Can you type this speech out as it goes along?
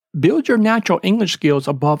Build your natural English skills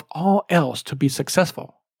above all else to be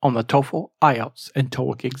successful on the TOEFL, IELTS, and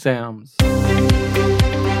TOEIC exams.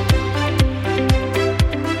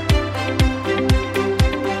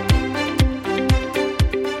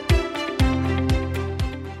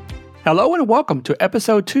 Hello and welcome to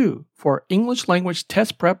episode 2 for English Language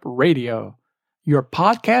Test Prep Radio, your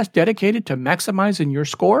podcast dedicated to maximizing your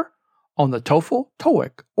score on the TOEFL,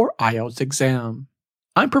 TOEIC, or IELTS exam.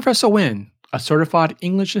 I'm Professor Wynn, a certified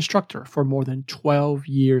English instructor for more than 12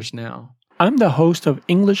 years now. I'm the host of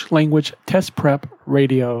English Language Test Prep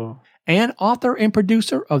Radio and author and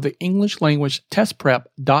producer of the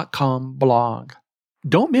EnglishLanguageTestPrep.com blog.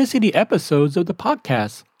 Don't miss any episodes of the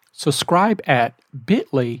podcast. Subscribe at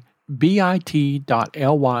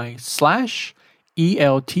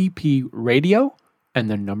bit.ly/ELTP002 and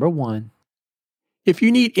the number 1. If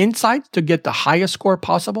you need insights to get the highest score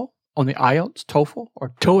possible on the IELTS, TOEFL,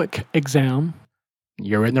 or TOEIC exam,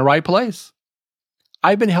 you're in the right place.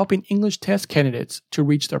 I've been helping English test candidates to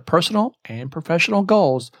reach their personal and professional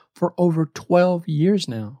goals for over 12 years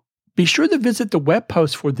now. Be sure to visit the web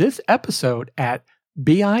post for this episode at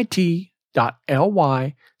bit.ly/NAT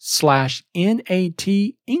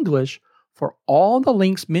for all the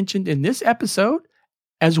links mentioned in this episode,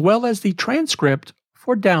 as well as the transcript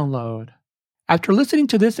for download. After listening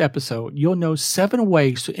to this episode, you'll know 7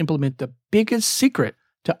 ways to implement the biggest secret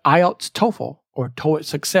to IELTS, TOEFL, or TOEIC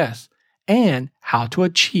success, and how to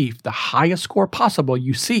achieve the highest score possible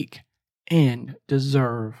you seek and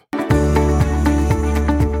deserve.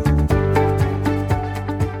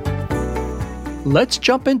 Let's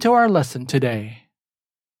jump into our lesson today.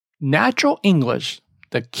 Natural English,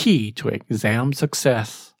 the key to exam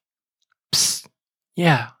success. Psst,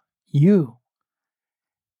 yeah, you.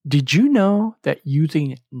 Did you know that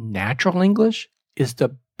using natural English is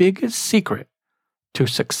the biggest secret to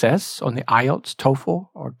success on the IELTS, TOEFL,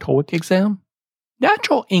 or TOEIC exam?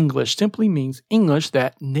 Natural English simply means English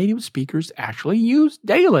that native speakers actually use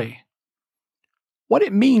daily. What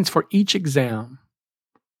it means for each exam.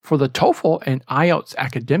 For the TOEFL and IELTS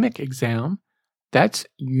academic exam, that's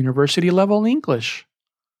university-level English.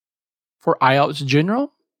 For IELTS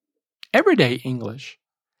General, everyday English.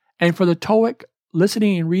 And for the TOEIC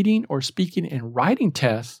listening and reading or speaking and writing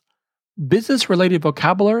tests, business-related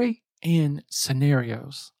vocabulary and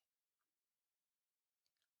scenarios.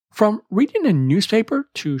 From reading a newspaper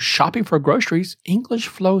to shopping for groceries, English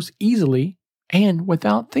flows easily and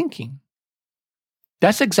without thinking.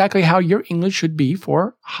 That's exactly how your English should be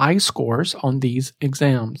for high scores on these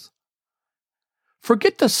exams.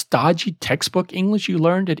 Forget the stodgy textbook English you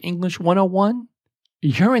learned at English 101.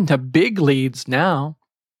 You're in the big leagues now.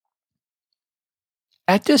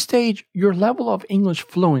 At this stage, your level of English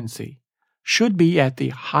fluency should be at the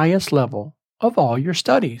highest level of all your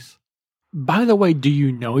studies. By the way, do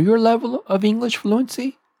you know your level of English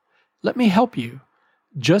fluency? Let me help you.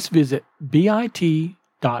 Just visit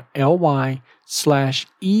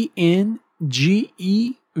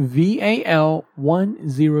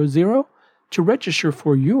bit.ly/ENGEVAL100 to register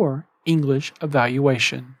for your English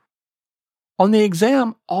evaluation. On the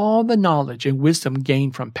exam, all the knowledge and wisdom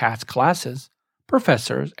gained from past classes,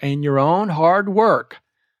 professors, and your own hard work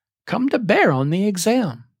come to bear on the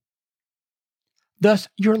exam. Thus,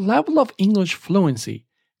 your level of English fluency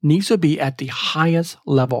needs to be at the highest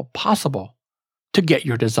level possible to get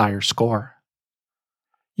your desired score.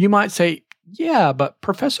 You might say, yeah, but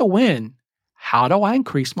Professor Wynn, how do I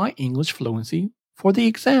increase my English fluency for the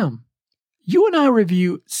exam? You and I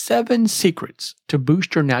review 7 secrets to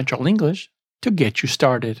boost your natural English to get you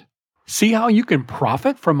started. See how you can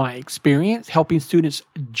profit from my experience helping students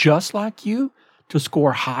just like you to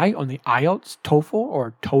score high on the IELTS, TOEFL,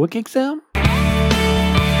 or TOEIC exam?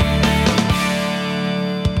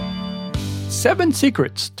 7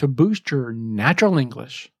 secrets to boost your natural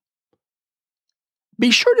English.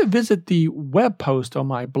 Be sure to visit the web post on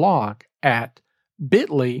my blog at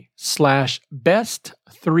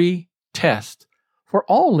bit.ly/best3test for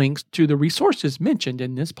all links to the resources mentioned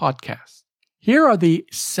in this podcast. Here are the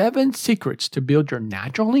 7 secrets to build your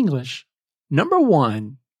natural English. Number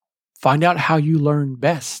 1, find out how you learn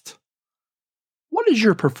best. What is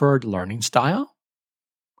your preferred learning style?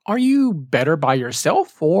 Are you better by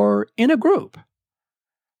yourself or in a group?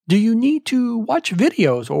 Do you need to watch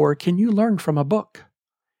videos or can you learn from a book?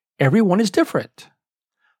 Everyone is different.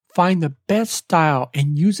 Find the best style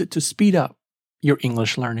and use it to speed up your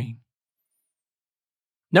English learning.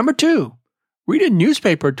 Number 2, read a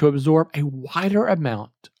newspaper to absorb a wider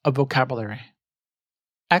amount of vocabulary.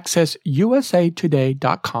 Access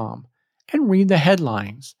usatoday.com and read the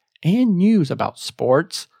headlines and news about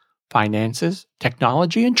sports, finances,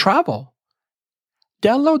 technology, and travel.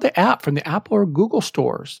 Download the app from the Apple or Google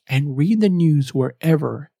stores and read the news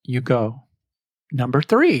wherever you go. Number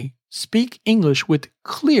 3, speak English with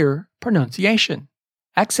clear pronunciation.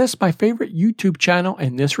 Access my favorite YouTube channel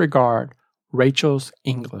in this regard, Rachel's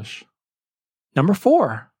English. Number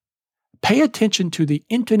 4, pay attention to the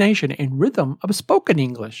intonation and rhythm of spoken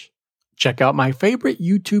English. Check out my favorite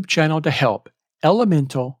YouTube channel to help,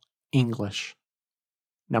 Elemental English.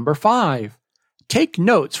 Number 5, take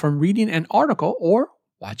notes from reading an article or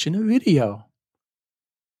watching a video.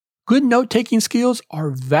 Good note-taking skills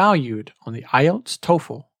are valued on the IELTS,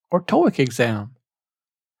 TOEFL, or TOEIC exam.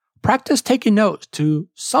 Practice taking notes to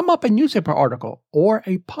sum up a newspaper article or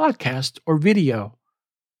a podcast or video.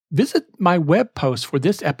 Visit my web post for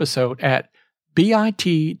this episode at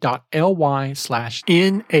bit.ly/NAT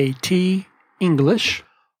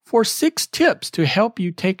for 6 tips to help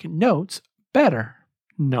you take notes better.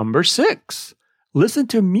 Number 6, listen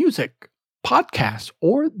to music, podcasts,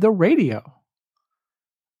 or the radio.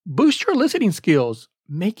 Boost your listening skills.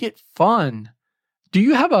 Make it fun. Do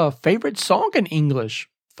you have a favorite song in English?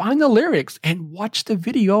 Find the lyrics and watch the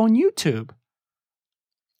video on YouTube.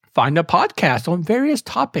 Find a podcast on various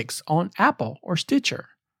topics on Apple or Stitcher.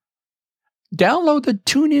 Download the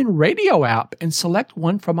TuneIn Radio app and select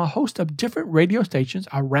one from a host of different radio stations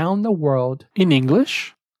around the world in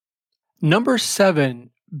English. Number 7,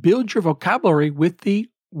 build your vocabulary with the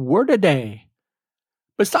Word a Day.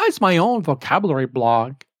 Besides my own vocabulary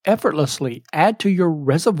blog, effortlessly add to your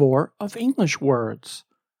reservoir of English words.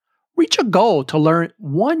 Reach a goal to learn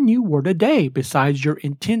 1 new word a day besides your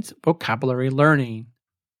intense vocabulary learning.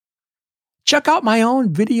 Check out my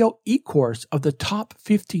own video e-course of the top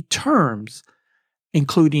 50 terms,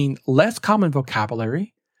 including less common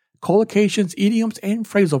vocabulary, collocations, idioms, and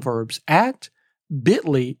phrasal verbs at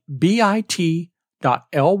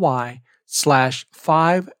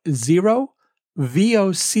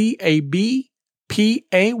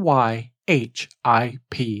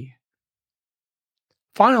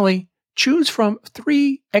Finally, choose from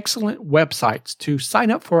 3 excellent websites to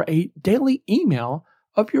sign up for a daily email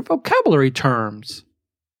of your vocabulary terms.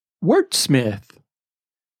 Wordsmith,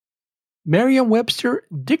 Merriam-Webster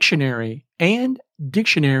Dictionary, and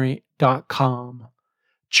dictionary.com.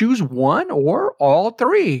 Choose one or all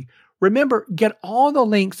 3. Remember, get all the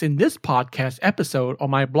links in this podcast episode on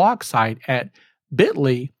my blog site at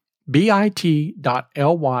bit.ly/NAT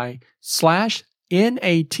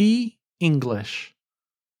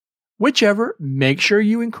Whichever, make sure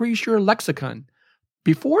you increase your lexicon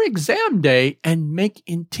before exam day and make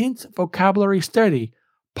intense vocabulary study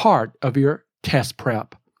part of your test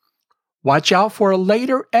prep. Watch out for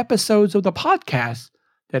later episodes of the podcast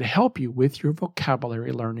that help you with your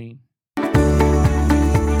vocabulary learning.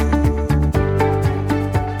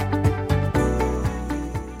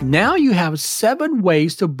 Now you have 7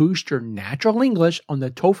 ways to boost your natural English on the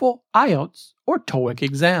TOEFL, IELTS, or TOEIC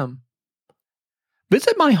exam.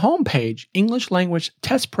 Visit my homepage,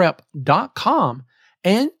 EnglishLanguageTestPrep.com,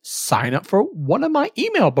 and sign up for one of my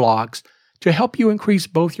email blogs to help you increase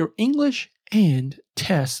both your English and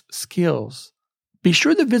test skills. Be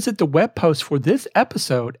sure to visit the web post for this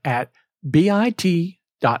episode at bit.ly/NAT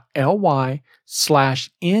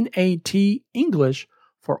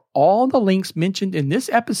for all the links mentioned in this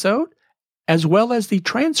episode, as well as the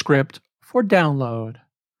transcript for download.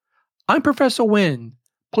 I'm Professor Wynn.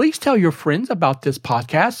 Please tell your friends about this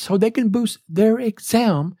podcast so they can boost their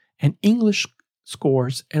exam and English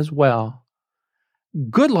scores as well.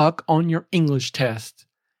 Good luck on your English test.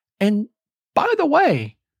 And by the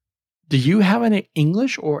way, do you have an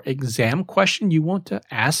English or exam question you want to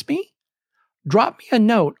ask me? Drop me a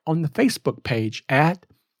note on the Facebook page at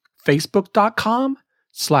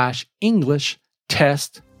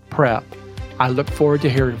facebook.com/EnglishTestPrep. I look forward to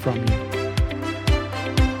hearing from you.